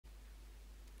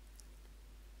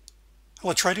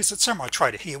Hello traders, it's Samurai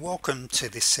Trader here. Welcome to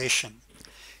this session.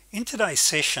 In today's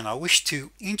session I wish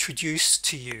to introduce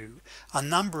to you a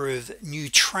number of new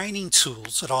training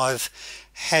tools that I've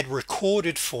had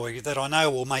recorded for you that I know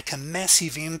will make a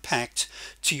massive impact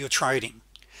to your trading.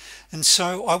 And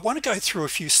so I want to go through a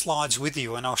few slides with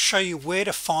you, and I'll show you where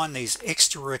to find these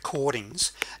extra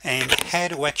recordings and how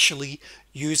to actually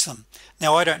use them.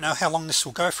 Now I don't know how long this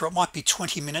will go for. It might be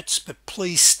 20 minutes, but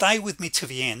please stay with me to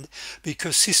the end,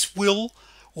 because this will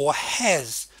or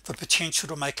has the potential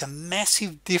to make a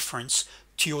massive difference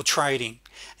to your trading.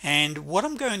 And what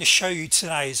I'm going to show you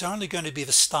today is only going to be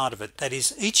the start of it. That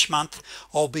is, each month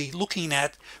I'll be looking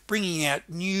at bringing out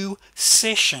new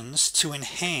sessions to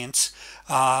enhance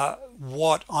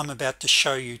what I'm about to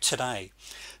show you today.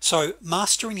 So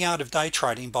mastering the art of day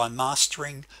trading by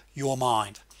mastering your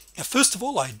mind. Now, first of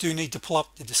all, I do need to pull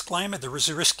up the disclaimer. There is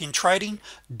a risk in trading.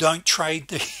 Don't trade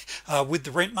with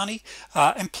the rent money,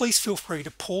 and please feel free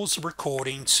to pause the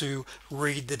recording to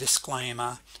read the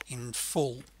disclaimer in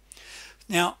full.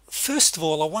 Now, first of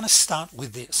all, I want to start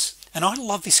with this, and I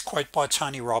love this quote by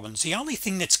Tony Robbins: the only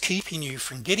thing that's keeping you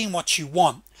from getting what you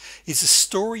want is the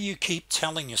story you keep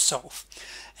telling yourself.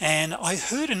 And I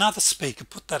heard another speaker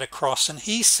put that across, and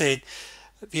he said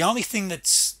the only thing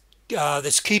that's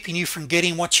keeping you from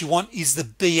getting what you want is the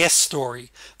BS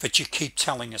story that you keep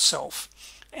telling yourself.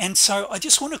 And so I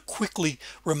just want to quickly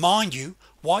remind you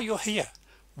why you're here.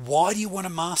 Why do you want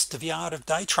to master the art of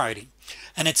day trading?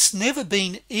 And it's never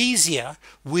been easier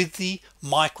with the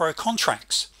micro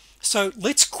contracts. So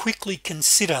let's quickly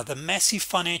consider the massive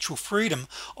financial freedom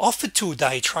offered to a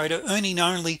day trader earning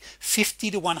only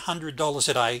 $50 to $100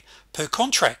 a day per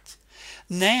contract.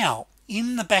 Now,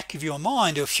 in the back of your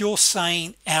mind, if you're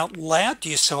saying out loud to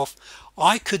yourself,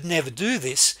 I could never do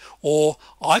this, or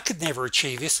I could never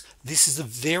achieve this, this is the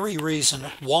very reason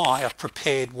why I've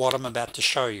prepared what I'm about to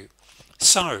show you.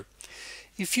 So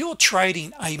if you're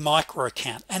trading a micro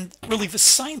account, and really the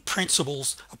same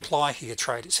principles apply here,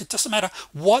 traders, it doesn't matter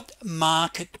what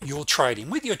market you're trading,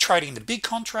 whether you're trading the big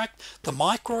contract, the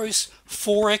micros,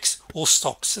 forex, or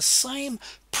stocks, the same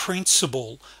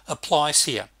principle applies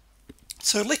here.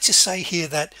 So let's just say here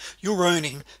that you're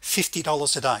earning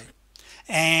 $50 a day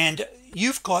and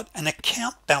you've got an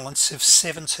account balance of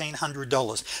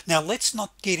 $1,700. Now let's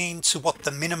not get into what the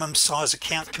minimum size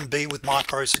account can be with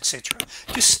micros, etc.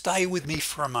 Just stay with me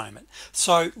for a moment.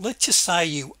 So let's just say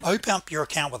you open up your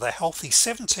account with a healthy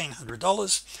 $1,700,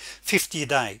 $50 a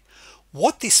day.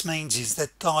 What this means is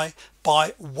that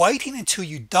by waiting until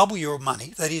you double your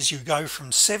money, that is, you go from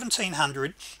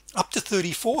 $1,700 up to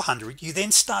 $3,400, you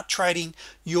then start trading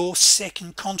your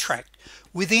second contract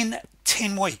within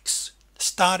 10 weeks.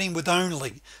 Starting with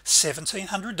only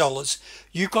 $1,700,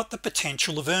 you've got the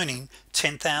potential of earning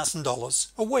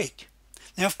 $10,000 a week.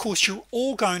 Now of course you're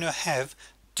all going to have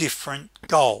different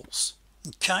goals.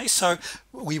 Okay, so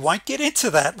we won't get into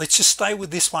that. Let's just stay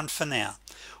with this one for now.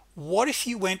 What if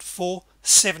you went for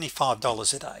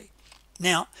 $75 a day?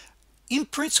 Now in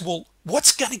principle,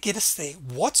 what's going to get us there?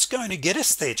 What's going to get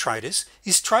us there, traders,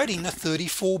 is trading the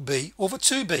 34B or the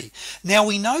 2B. Now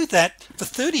we know that the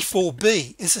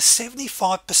 34B is a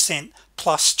 75%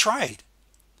 plus trade.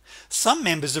 Some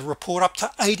members have report up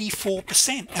to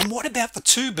 84%. And what about the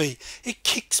 2B? It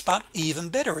kicks butt even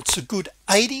better. It's a good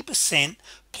 80%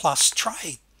 plus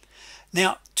trade.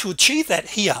 Now to achieve that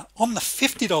here on the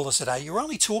 $50 a day, you're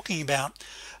only talking about,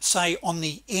 say, on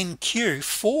the NQ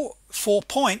 4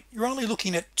 point, you're only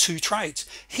looking at 2 trades.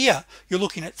 Here you're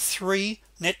looking at 3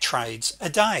 net trades a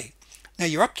day. Now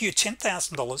you're up to your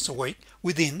 $10,000 a week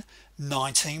within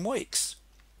 19 weeks.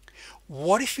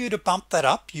 What if you were to bump that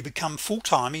up, you become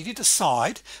full-time, you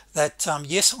decide that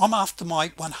yes, I'm after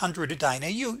my 100 a day. Now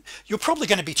you're probably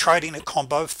going to be trading a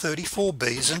combo of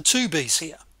 34Bs and 2Bs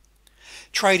here,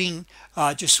 trading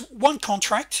just one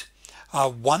contract,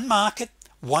 one market.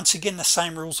 Once again, the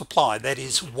same rules apply. That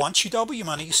is, once you double your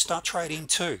money, you start trading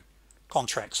 2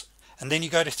 contracts, and then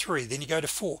you go to 3, then you go to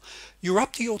 4. You're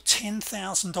up to your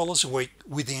 $10,000 a week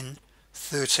within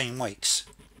 13 weeks.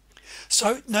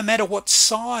 So no matter what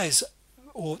size,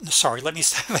 or sorry, let me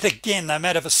say that again, no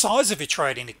matter the size of your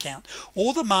trading account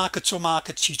or the markets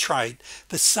you trade,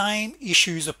 the same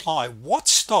issues apply. What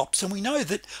stops? And we know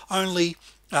that only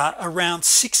around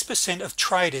 6% of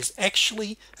traders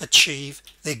actually achieve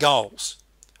their goals.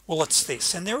 Well, it's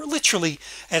this, and there are literally,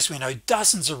 as we know,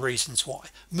 dozens of reasons why.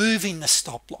 Moving the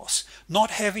stop loss,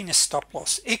 not having a stop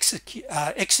loss,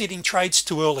 exiting trades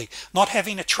too early, not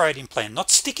having a trading plan, not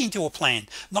sticking to a plan,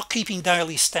 not keeping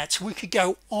daily stats. We could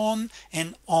go on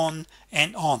and on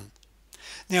and on.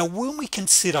 Now when we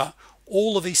consider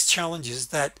all of these challenges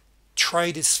that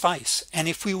traders face, and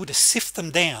if we were to sift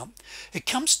them down, it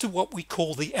comes to what we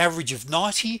call the average of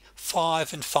 90,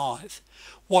 5 and 5.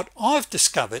 What I've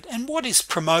discovered and what is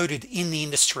promoted in the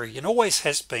industry and always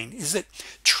has been is that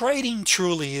trading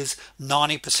truly is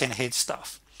 90% head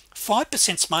stuff,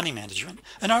 5% money management,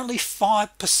 and only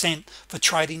 5% for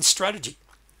trading strategy.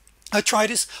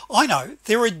 Traders, I know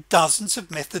there are dozens of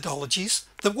methodologies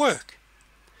that work.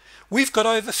 We've got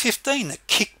over 15 that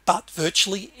kick butt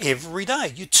virtually every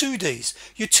day. Your 2Ds,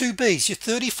 your 2Bs, your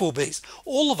 34Bs,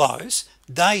 all of those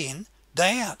day in,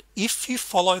 day out, if you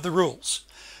follow the rules.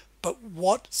 But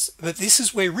this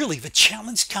is where really the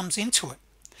challenge comes into it,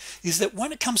 is that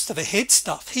when it comes to the head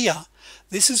stuff here,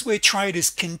 this is where traders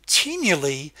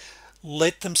continually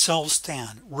let themselves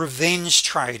down, revenge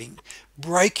trading,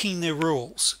 breaking their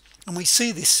rules. And we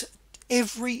see this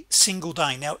every single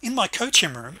day. Now in my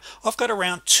coaching room, I've got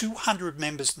around 200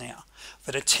 members now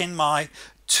that attend my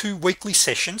 2 weekly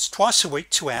sessions twice a week,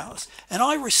 2 hours, and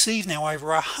I receive now over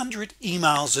 100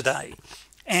 emails a day,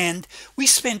 and we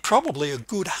spend probably a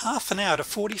good half an hour to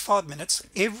 45 minutes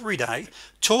every day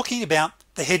talking about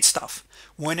the head stuff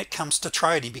when it comes to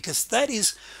trading, because that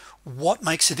is what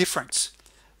makes a difference.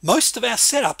 Most of our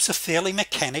setups are fairly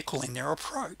mechanical in their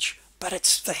approach, but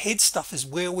it's the head stuff is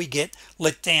where we get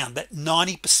let down. That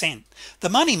 90%. The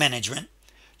money management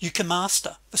you can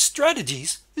master. The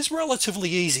strategies is relatively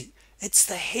easy. It's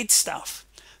the head stuff.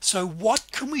 So what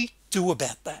can we do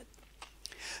about that?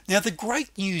 Now the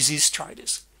great news is,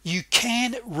 traders, you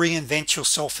can reinvent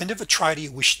yourself into the trader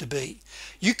you wish to be.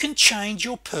 You can change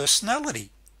your personality.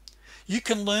 You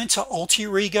can learn to alter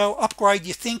your ego, upgrade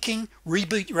your thinking,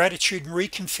 reboot your attitude, and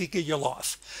reconfigure your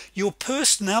life. Your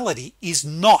personality is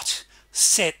not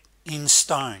set in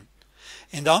stone,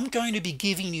 and I'm going to be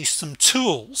giving you some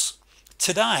tools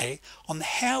today on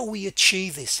how we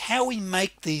achieve this, how we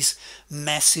make these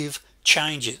massive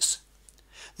changes.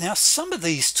 Now some of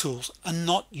these tools are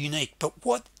not unique, but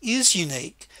what is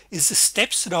unique is the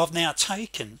steps that I've now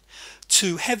taken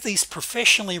to have these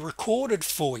professionally recorded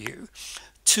for you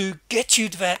to get you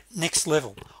to that next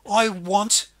level. I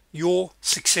want your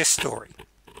success story.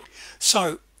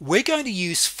 So we're going to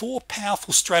use 4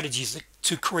 powerful strategies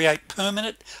to create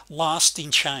permanent,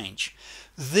 lasting change.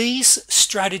 These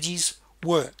strategies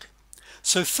work.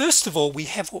 So first of all, we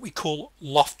have what we call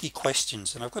lofty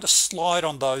questions, and I've got a slide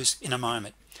on those in a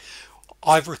moment.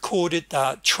 I've recorded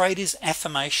traders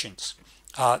affirmations.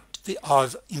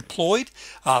 I've employed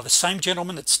the same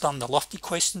gentleman that's done the lofty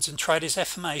questions and traders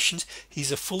affirmations.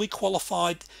 He's a fully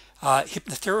qualified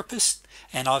hypnotherapist,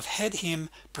 and I've had him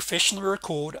professionally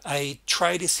record a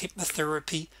traders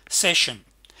hypnotherapy session.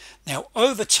 Now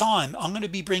over time I'm going to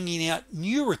be bringing out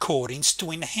new recordings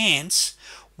to enhance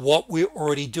what we're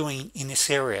already doing in this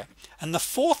area. And the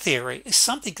 4th area is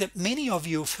something that many of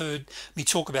you have heard me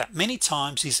talk about many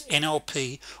times, is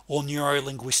NLP, or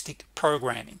neuro-linguistic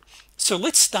programming. So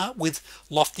let's start with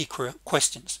lofty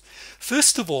questions.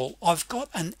 First of all, I've got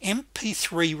an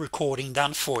MP3 recording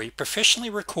done for you, professionally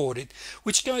recorded,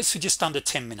 which goes for just under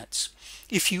 10 minutes.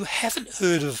 If you haven't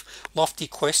heard of lofty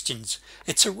questions,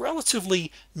 it's a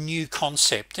relatively new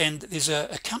concept, and there's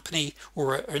a company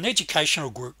or an educational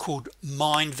group called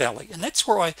Mind Valley, and that's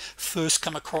where I first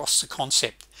come across the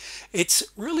concept. It's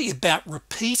really about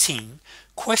repeating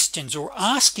questions or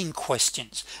asking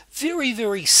questions,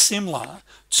 very similar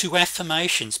to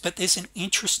affirmations, but there's an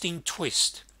interesting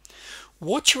twist.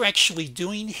 What you're actually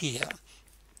doing here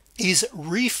is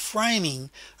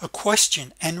reframing a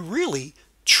question and really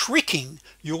tricking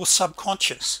your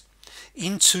subconscious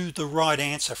into the right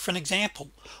answer. For an example,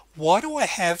 why do I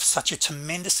have such a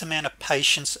tremendous amount of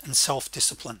patience and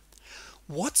self-discipline?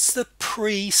 What's the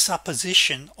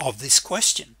presupposition of this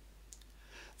question?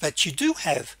 That you do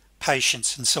have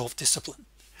patience and self-discipline.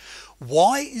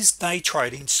 Why is day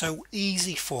trading so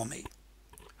easy for me?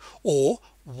 Or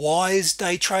why is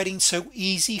day trading so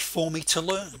easy for me to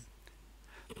learn?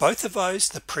 Both of those,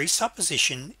 the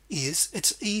presupposition is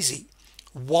it's easy.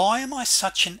 Why am I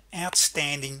such an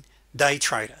outstanding day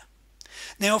trader?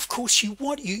 Now of course you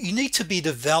need to be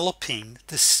developing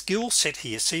the skill set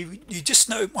here. So you just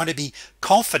don't want to be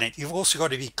confident, you've also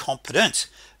got to be competent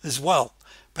as well.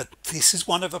 But this is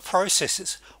one of the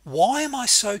processes. Why am I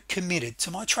so committed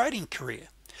to my trading career?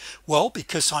 Well,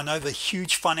 because I know the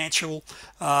huge financial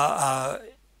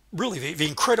really the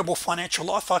incredible financial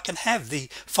life I can have, the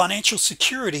financial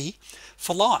security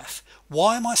for life.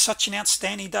 Why am I such an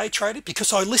outstanding day trader?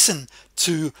 Because I listen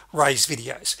to Ray's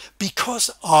videos, because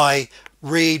I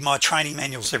read my training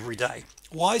manuals every day.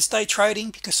 Why is day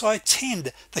trading? Because I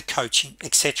attend the coaching,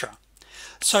 etc.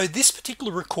 So this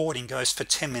particular recording goes for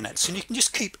 10 minutes, and you can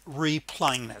just keep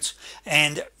replaying that,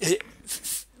 and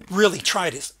Really,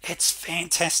 traders, it's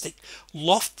fantastic.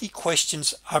 Lofty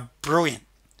questions are brilliant,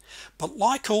 but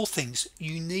like all things,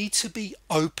 you need to be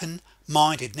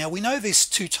open-minded. Now, we know there's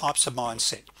two types of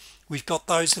mindset. We've got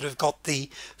those that have got the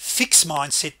fixed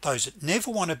mindset, those that never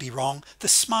want to be wrong, the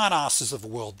smart asses of the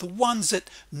world, the ones that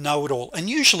know it all, and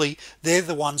usually they're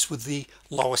the ones with the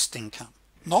lowest income.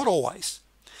 Not always.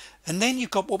 And then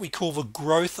you've got what we call the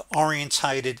growth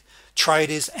orientated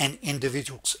traders and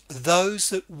individuals, those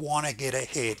that want to get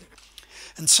ahead.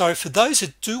 And so for those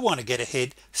that do want to get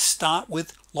ahead, start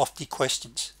with lofty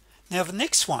questions. Now the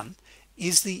next one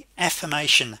is the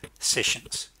affirmation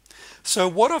sessions. So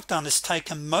what I've done is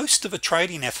taken most of the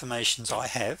trading affirmations I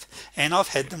have, and I've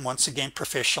had them once again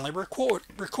professionally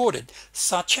recorded,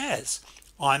 such as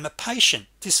I'm a patient,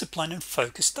 disciplined and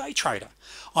focused day trader.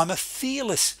 I'm a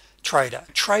fearless trader,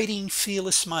 trading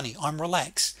fearless money. I'm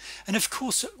relaxed. And of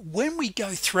course, when we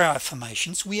go through our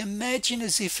affirmations, we imagine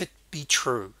as if it be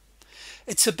true.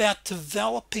 It's about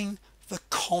developing the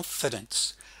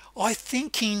confidence. I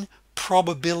think in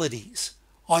probabilities.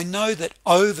 I know that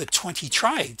over 20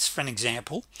 trades, for an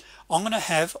example, I'm going to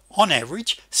have on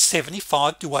average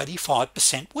 75 to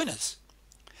 85% winners.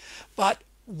 But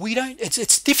we don't,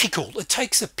 it's difficult. It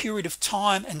takes a period of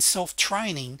time and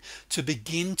self-training to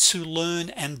begin to learn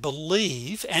and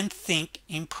believe and think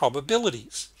in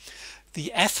probabilities.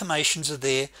 The affirmations are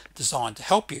there designed to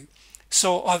help you.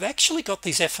 So I've actually got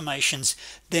these affirmations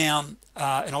down,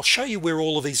 and I'll show you where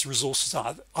all of these resources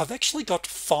are. I've actually got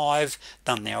 5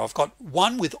 done now. I've got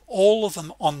one with all of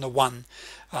them on the one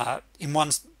in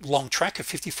one long track of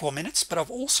 54 minutes, but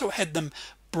I've also had them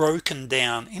broken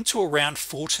down into around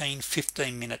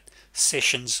 14-15 minute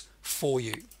sessions for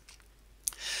you.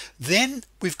 Then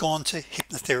we've gone to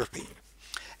hypnotherapy,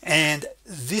 and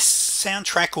this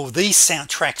soundtrack, or these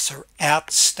soundtracks, are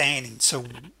outstanding. So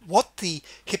what the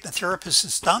hypnotherapist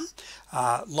has done,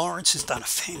 Lawrence has done a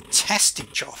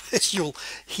fantastic job, as you'll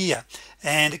hear,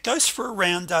 and it goes for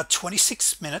around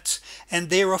 26 minutes, and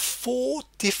there are 4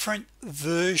 different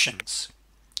versions.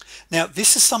 Now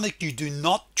this is something you do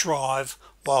not drive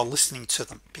while listening to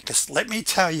them, because let me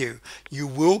tell you, you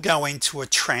will go into a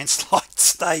trance-like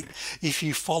state if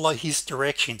you follow his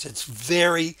directions. It's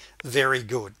very, very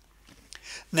good.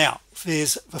 Now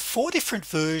there's the 4 different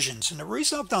versions, and the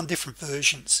reason I've done different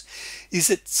versions is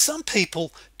that some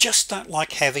people just don't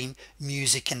like having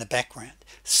music in the background.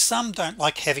 Some don't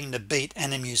like having the beat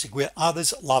and the music, where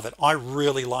others love it. I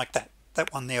really like that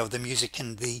one there of the music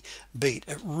and the beat.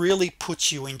 It really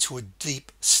puts you into a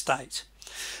deep state.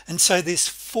 And so there's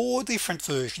 4 different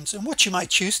versions, and what you may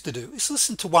choose to do is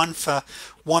listen to one for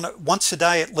once a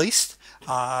day at least,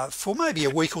 for maybe a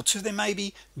week or 2, then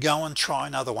maybe go and try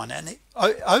another one. And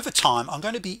over time I'm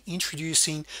going to be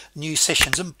introducing new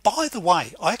sessions. And by the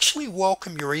way, I actually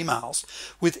welcome your emails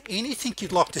with anything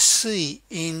you'd like to see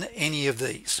in any of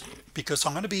these, because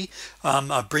I'm going to be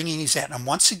bringing these out. And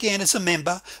once again, as a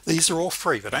member, these are all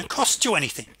free. They don't cost you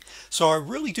anything. So I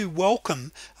really do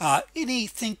welcome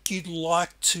anything you'd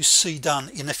like to see done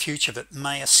in the future that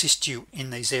may assist you in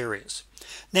these areas.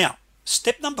 Now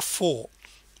step number 4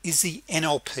 is the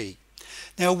NLP.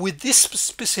 Now with this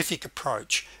specific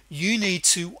approach, you need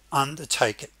to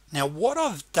undertake it. Now what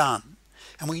I've done,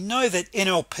 and we know that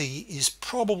NLP is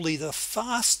probably the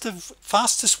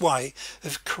fastest way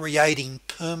of creating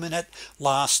permanent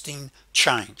lasting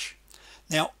change.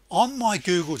 Now on my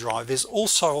Google Drive there's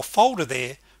also a folder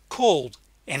there called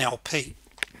NLP.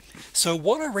 So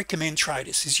what I recommend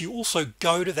traders is you also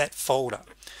go to that folder.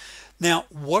 Now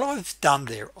what I've done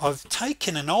there, I've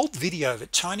taken an old video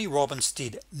that Tony Robbins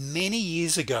did many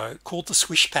years ago called the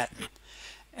swish pattern,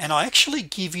 and I actually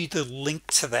give you the link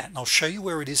to that, and I'll show you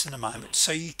where it is in a moment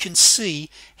so you can see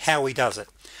how he does it.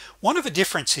 One of the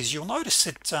differences you'll notice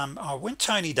that when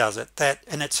Tony does it,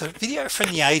 and it's a video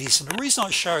from the 80s, and the reason I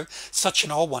show such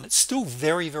an old one, it's still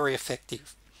very, very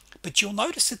effective. But you'll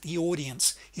notice that the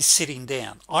audience is sitting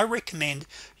down. I recommend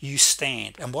you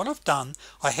stand, and what I've done,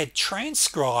 I had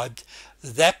transcribed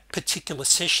that particular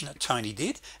session that Tony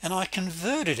did, and I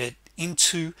converted it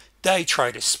into day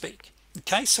trader speak.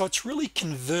 Okay, so it's really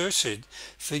converted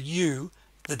for you,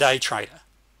 the day trader.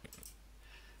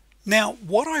 Now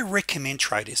what I recommend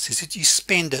traders is that you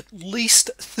spend at least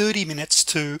 30 minutes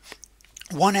to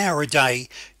 1 hour a day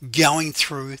going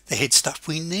through the head stuff.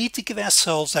 We need to give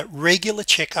ourselves that regular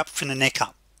checkup from the neck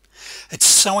up. It's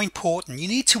so important. You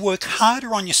need to work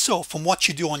harder on yourself and what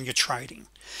you do on your trading.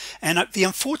 And the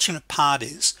unfortunate part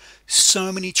is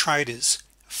so many traders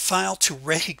fail to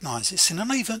recognize this, and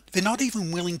they're not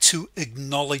even willing to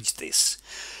acknowledge this,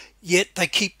 yet they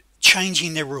keep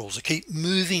changing their rules, they keep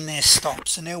moving their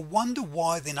stops, and they'll wonder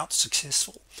why they're not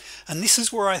successful. And this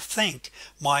is where I thank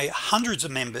my hundreds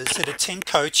of members that attend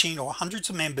coaching, or hundreds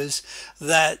of members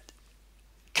that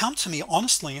come to me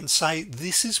honestly and say,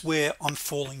 this is where I'm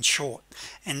falling short.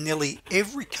 And nearly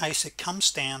every case it comes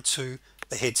down to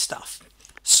the head stuff.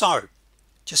 So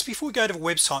just before we go to the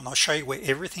website, and I'll show you where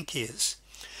everything is,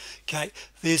 okay,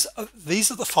 these are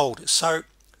the folders. So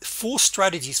 4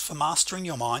 strategies for mastering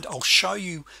your mind. I'll show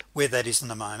you where that is in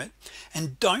a moment.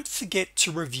 And don't forget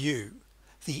to review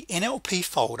the NLP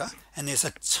folder, and there's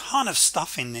a ton of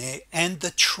stuff in there, and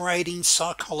the trading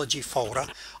psychology folder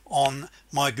on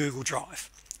my Google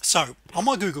Drive. So on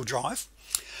my Google Drive,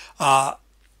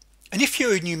 and if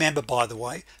you're a new member, by the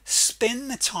way,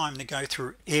 spend the time to go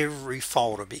through every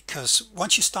folder, because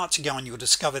once you start to go on, you'll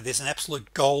discover there's an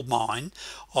absolute gold mine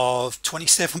of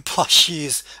 27 plus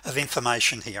years of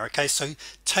information here. Okay, so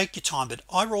take your time, but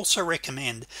I also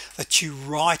recommend that you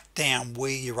write down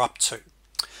where you're up to.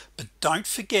 But don't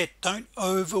forget, don't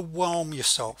overwhelm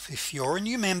yourself. If you're a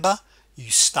new member, you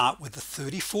start with the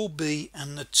 34B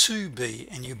and the 2B,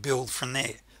 and you build from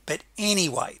there. But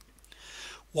anyway,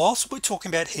 whilst we're talking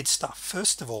about head stuff,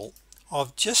 first of all,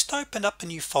 I've just opened up a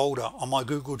new folder on my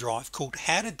Google Drive called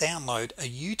How to Download a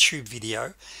YouTube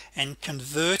Video and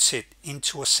Convert It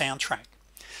into a Soundtrack.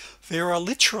 There are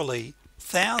literally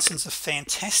thousands of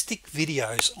fantastic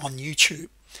videos on YouTube,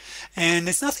 and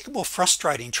there's nothing more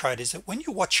frustrating, traders, that when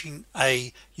you're watching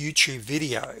a YouTube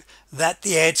video that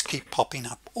the ads keep popping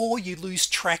up, or you lose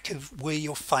track of where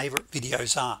your favorite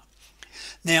videos are.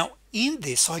 Now in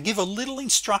this, I give a little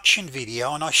instruction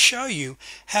video, and I show you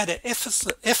how to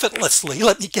effortlessly,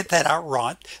 let me get that out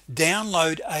right,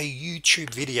 download a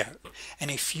YouTube video. And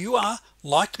if you are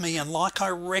like me, and like I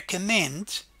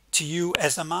recommend to you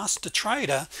as a master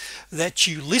trader, that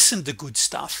you listen to good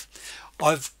stuff,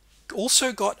 I've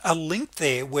also got a link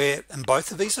there where, and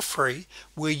both of these are free,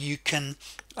 where you can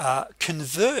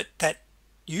convert that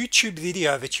YouTube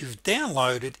video that you've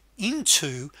downloaded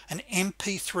into an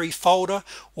MP3 folder,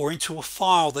 or into a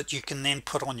file that you can then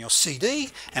put on your CD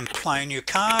and play in your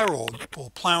car, or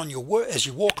play on your work as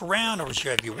you walk around, or as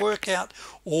you have your workout,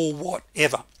 or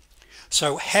whatever.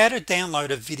 So how to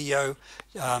download a video,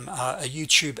 a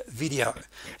YouTube video,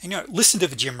 and listen to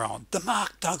the Jim Rohn, the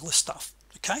Mark Douglas stuff.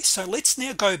 Okay, so let's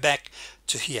now go back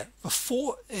to here.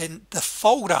 Before, in the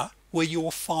folder where you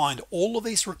will find all of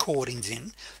these recordings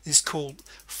in is called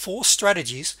 4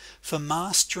 Strategies for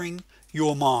Mastering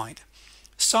Your Mind.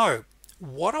 So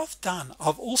what I've done,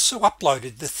 I've also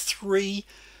uploaded the 3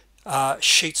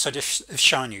 sheets I just have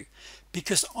shown you,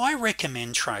 because I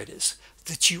recommend, traders,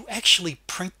 that you actually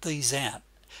print these out.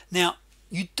 Now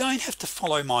you don't have to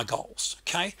follow my goals,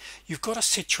 okay? You've got to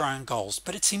set your own goals,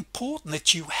 but it's important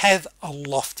that you have a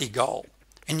lofty goal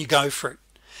and you go for it.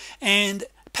 And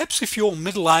perhaps if you're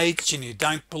middle-aged and you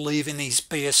don't believe in these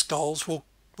BS goals, well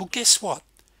guess what,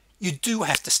 you do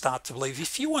have to start to believe.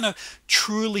 If you want to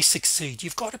truly succeed,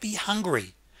 you've got to be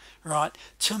hungry, right?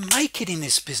 To make it in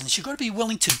this business, you've got to be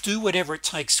willing to do whatever it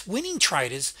takes. Winning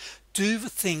traders do the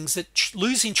things that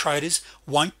losing traders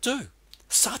won't do,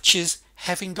 such as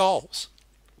having goals.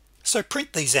 So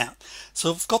print these out.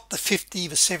 So I've got the 50,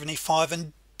 the 75,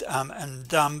 and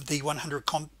the 100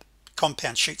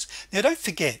 compound sheets. Now don't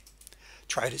forget,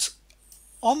 traders,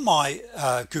 on my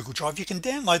Google Drive you can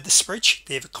download the spreadsheet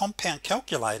there, the compound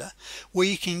calculator, where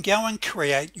you can go and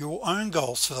create your own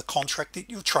goals for the contract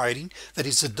that you're trading, that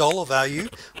is the dollar value,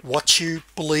 what you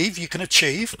believe you can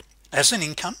achieve as an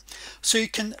income. So you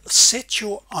can set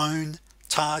your own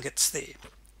targets there.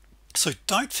 So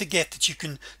don't forget that you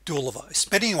can do all of those.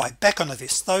 But anyway, back onto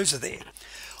this, those are there.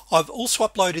 I've also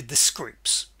uploaded the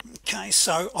scripts. Okay,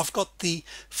 so I've got the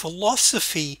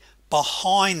philosophy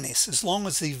behind this, as long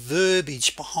as the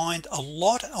verbiage behind a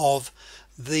lot of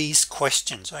these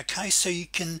questions. Okay, so you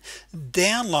can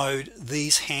download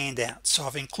these handouts. So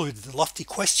I've included the lofty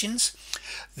questions,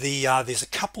 there's a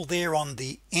couple there on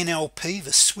the NLP,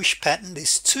 the swish pattern.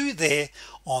 There's 2 there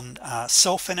on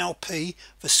self NLP,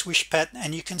 the swish pattern,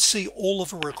 and you can see all of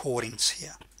the recordings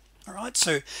here. All right,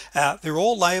 so they're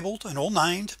all labeled and all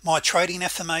named, my trading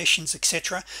affirmations,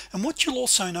 etc. And what you'll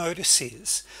also notice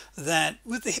is that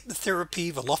with the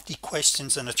hypnotherapy, the lofty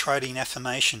questions, and the trading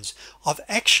affirmations, I've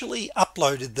actually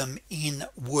uploaded them in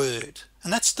Word,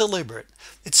 and that's deliberate.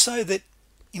 It's so that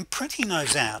in printing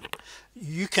those out,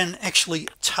 you can actually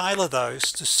tailor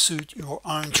those to suit your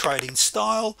own trading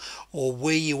style or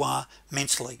where you are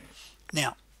mentally.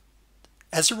 Now,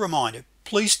 as a reminder,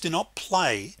 please do not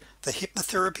play the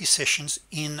hypnotherapy sessions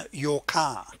in your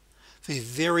car. They're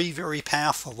very, very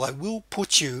powerful. They will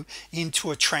put you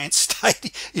into a trance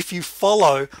state if you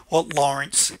follow what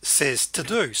Lawrence says to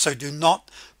do. So do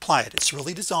not play it. It's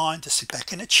really designed to sit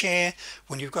back in a chair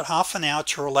when you've got half an hour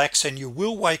to relax, and you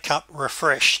will wake up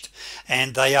refreshed,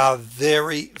 and they are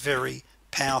very, very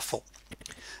powerful.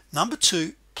 Number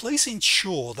two, please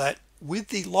ensure that with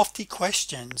the lofty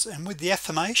questions and with the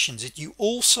affirmations that you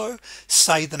also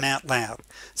say them out loud.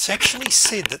 It's actually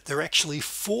said that they're actually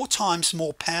 4 times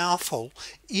more powerful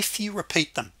if you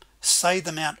repeat them. Say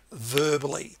them out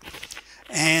verbally,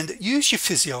 and use your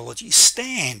physiology.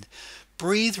 Stand,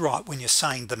 breathe right when you're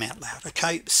saying them out loud.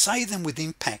 Okay, say them with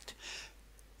impact.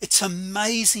 It's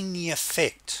amazing the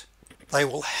effect they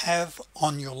will have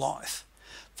on your life.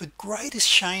 The greatest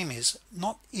shame is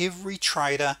not every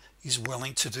trader is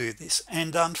willing to do this,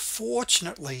 and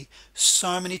unfortunately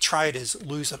so many traders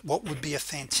lose at what would be a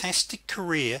fantastic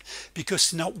career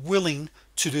because they're not willing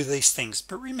to do these things.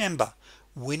 But remember,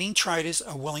 winning traders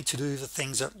are willing to do the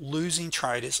things that losing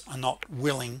traders are not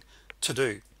willing to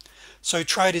do. So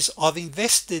traders, I've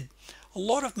invested a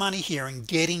lot of money here in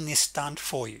getting this done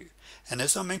for you, and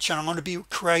as I mentioned, I'm going to be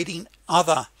creating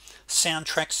other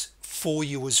soundtracks for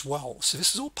you as well. So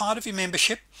this is all part of your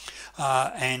membership,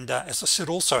 and as I said,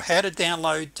 also how to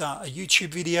download a YouTube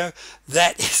video.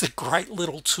 That is a great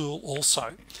little tool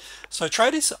also. So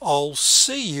traders, I'll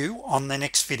see you on the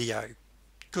next video.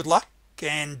 Good luck,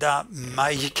 and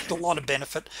may you get a lot of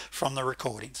benefit from the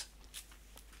recordings.